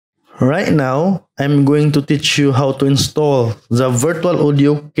Right now, I'm going to teach you how to install the virtual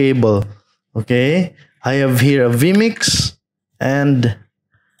audio cable. Okay, I have here a Vmix and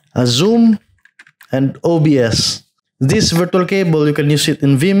a Zoom and OBS. This virtual cable, you can use it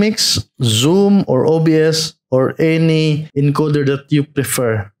in Vmix, Zoom, or OBS, or any encoder that you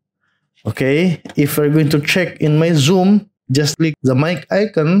prefer. Okay, if you're going to check in my Zoom, just click the mic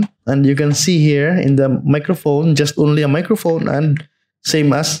icon and you can see here in the microphone, just only a microphone and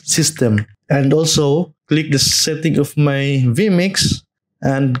same as system. And also click the setting of my Vmix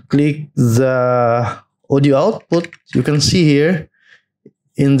and click the audio output. You can see here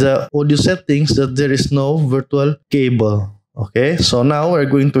in the audio settings that there is no virtual cable. Okay, so now we're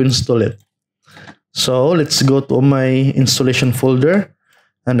going to install it. So let's go to my installation folder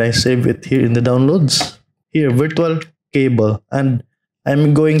and I save it here in the downloads. Here, virtual cable, and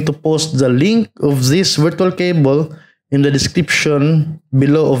I'm going to post the link of this virtual cable in the description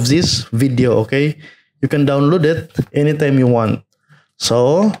below of this video. Okay, you can download it anytime you want.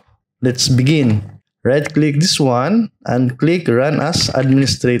 So let's begin. Right click this one and click run as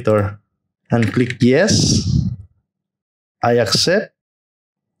administrator and click yes. I accept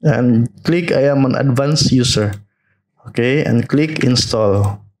and click I am an advanced user. Okay, and click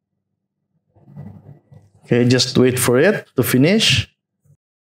install. Okay, just wait for it to finish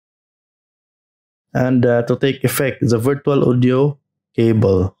and to take effect the virtual audio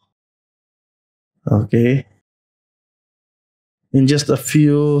cable. Okay, in just a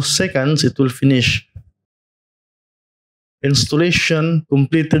few seconds it will finish. Installation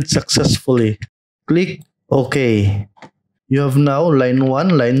completed successfully. Click OK. You have now line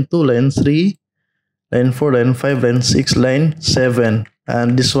 1, line 2, line 3, line 4, line 5, line 6, line 7,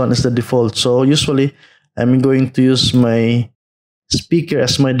 and this one is the default. So usually I'm going to use my speaker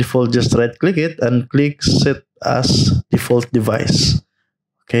as my default. Just right click it and click set as default device.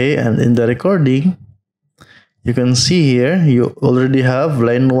 Okay, and in the recording you can see here you already have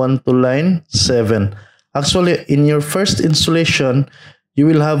line 1 to line 7. Actually, in your first installation you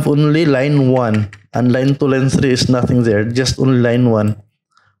will have only line 1 and line 2, line 3 is nothing there, just only line 1.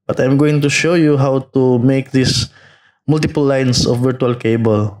 But I'm going to show you how to make this multiple lines of virtual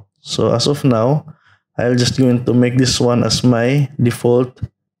cable. So as of now, I'm just going to make this one as my default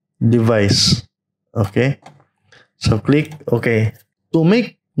device. Okay, so click OK. To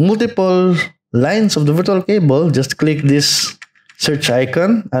make multiple lines of the virtual cable, just click this search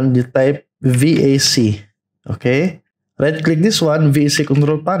icon and you type VAC. Okay, right click this one, VAC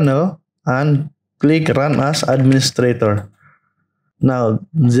control panel, and click run as administrator. Now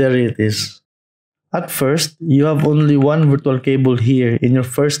there it is. At first you have only one virtual cable here in your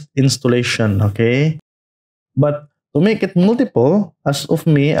first installation. Okay, but to make it multiple, as of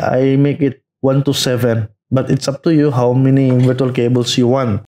me, I make it 1 to 7, but it's up to you how many virtual cables you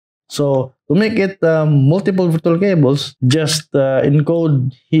want. So to make it multiple virtual cables, just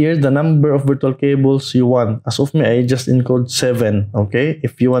encode here the number of virtual cables you want. As of me, I just encode 7. Okay,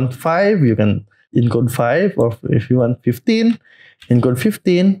 if you want 5, you can encode 5, or if you want 15, encode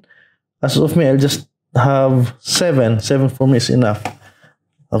 15. As of me, I'll just have 7. 7 for me is enough.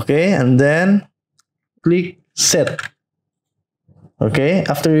 Okay, and then click set. Okay,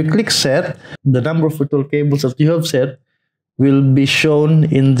 after you click set, the number of virtual cables that you have set will be shown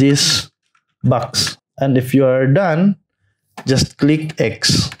in this box. And if you are done, just click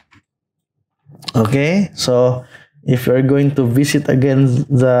X. Okay, so if you are going to visit again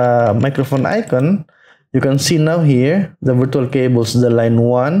the microphone icon, you can see now here the virtual cables, the line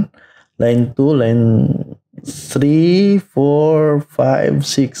 1, line 2, line 3, 4, 5,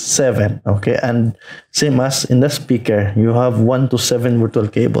 6, 7. Okay, and same as in the speaker, you have 1 to 7 virtual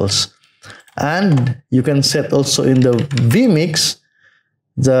cables. And you can set also in the Vmix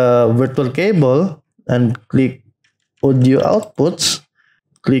the virtual cable and click audio outputs.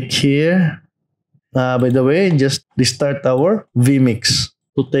 Click here. By the way, just restart our Vmix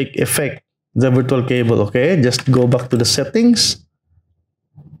to take effect the virtual cable. Okay, just go back to the settings.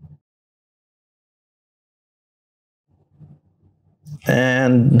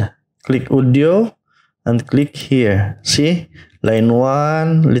 And click audio and click here. See, line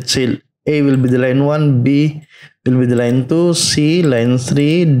 1, let's say A will be the line 1, B will be the line 2, C line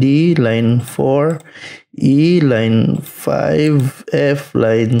 3, D line 4, E line 5, F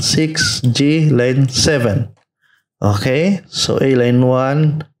line 6, G line 7. Okay, so A line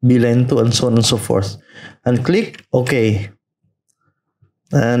 1, B line 2, and so on and so forth. And click OK.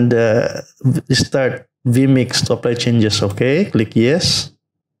 And start Vmix to apply changes. Okay, click yes.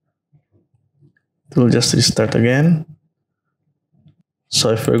 It will just restart again.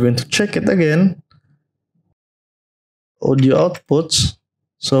 So if we're going to check it again, audio outputs,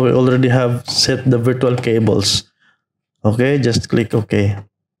 So we already have set the virtual cables. Okay, just click OK.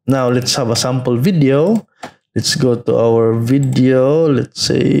 Now let's have a sample video. Let's go to our video. Let's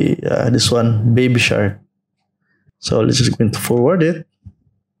say this one, Baby Shark. So let's just going to forward it.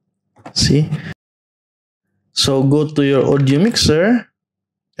 See? So go to your audio mixer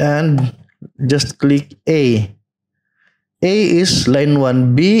and just click A. A is line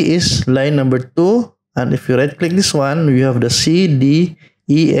 1, B is line number 2, and if you right click this one, you have the C, D,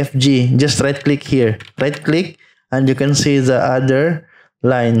 E, F, G. Just right click here. Right click and you can see the other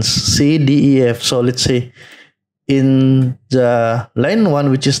lines C, D, E, F. So let's say in the line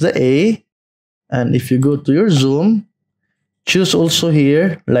 1, which is the A, and if you go to your zoom, choose also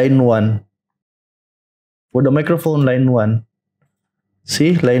here line 1. For the microphone, line 1.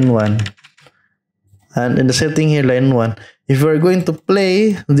 See, line 1. And in the setting here, line 1. If we're going to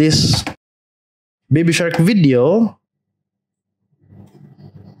play this Baby Shark video,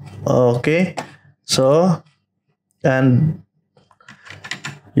 okay, so, and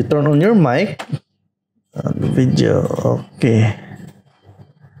you turn on your mic, video, okay.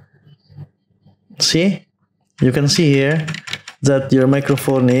 See, you can see here that your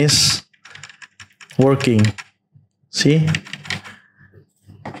microphone is working. See,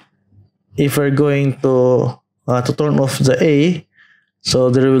 if we're going to turn off the A, so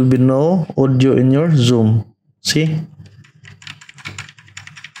there will be no audio in your zoom. See,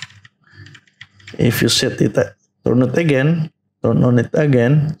 if you set it, turn it again, turn on it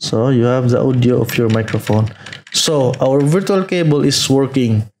again, so you have the audio of your microphone. So our virtual cable is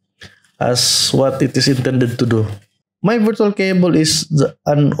working as what it is intended to do. My virtual cable is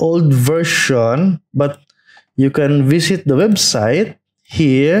an old version, but you can visit the website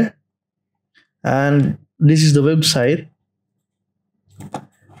here, and this is the website.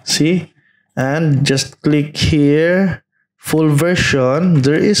 See, and just click here, full version.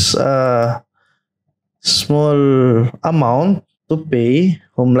 There is a small amount to pay,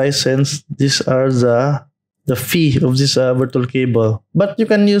 home license. These are the fee of this virtual cable, but you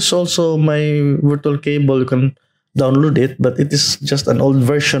can use also my virtual cable. You can download it, but it is just an old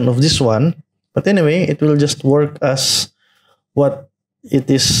version of this one. But anyway, it will just work as what it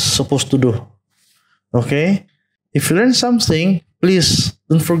is supposed to do. Okay, if you learned something, please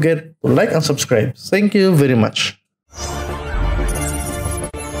don't forget to like and subscribe. Thank you very much.